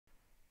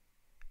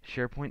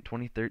SharePoint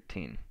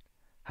 2013,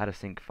 How to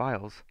Sync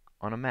Files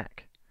on a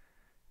Mac.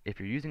 If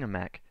you're using a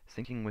Mac,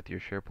 syncing with your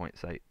SharePoint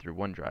site through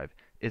OneDrive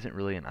isn't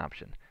really an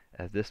option,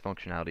 as this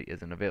functionality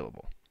isn't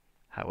available.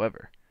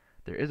 However,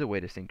 there is a way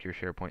to sync your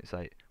SharePoint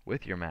site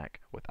with your Mac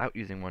without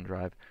using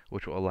OneDrive,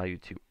 which will allow you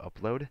to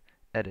upload,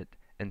 edit,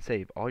 and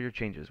save all your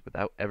changes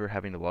without ever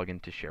having to log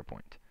into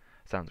SharePoint.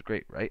 Sounds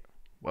great, right?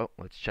 Well,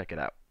 let's check it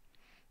out.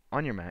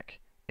 On your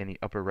Mac, in the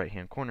upper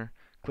right-hand corner,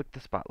 click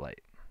the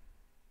Spotlight.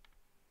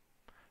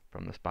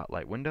 From the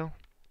Spotlight window,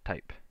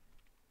 type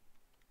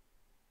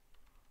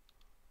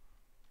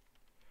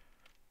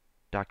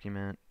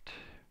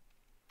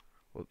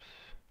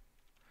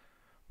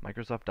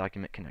Microsoft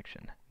Document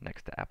Connection.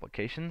 Next to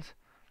Applications,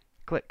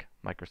 click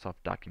Microsoft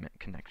Document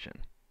Connection.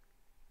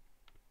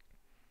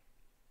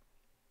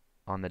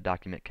 On the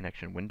Document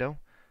Connection window,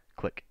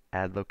 click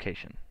Add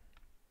Location.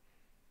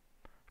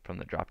 From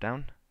the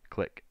drop-down,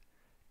 click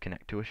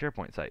Connect to a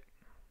SharePoint site.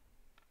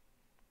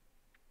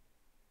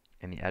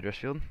 In the address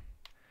field,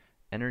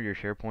 enter your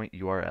SharePoint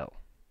URL.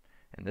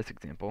 In this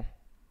example,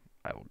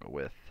 I will go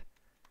with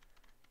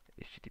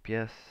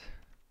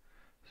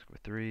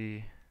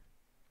https://3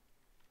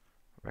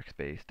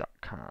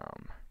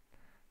 Rackspace.com.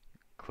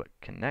 Click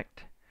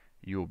Connect.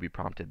 You will be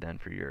prompted then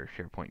for your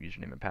SharePoint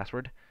username and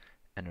password.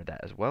 Enter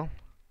that as well.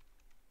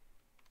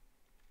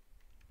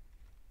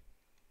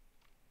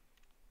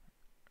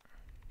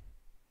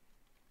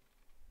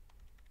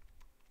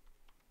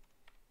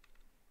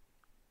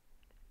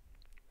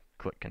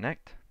 Click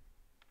Connect.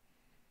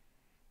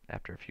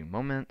 After a few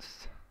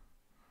moments,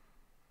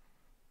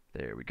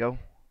 there we go.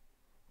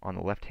 On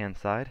the left-hand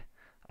side,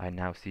 I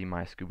now see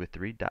my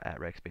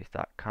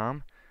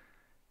scuba3.rackspace.com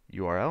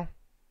URL,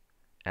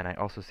 and I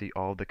also see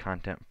all of the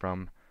content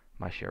from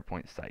my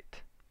SharePoint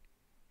site.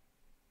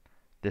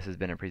 This has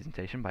been a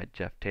presentation by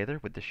Jeff Taylor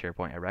with the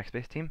SharePoint at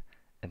Rackspace team,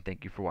 and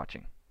thank you for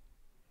watching.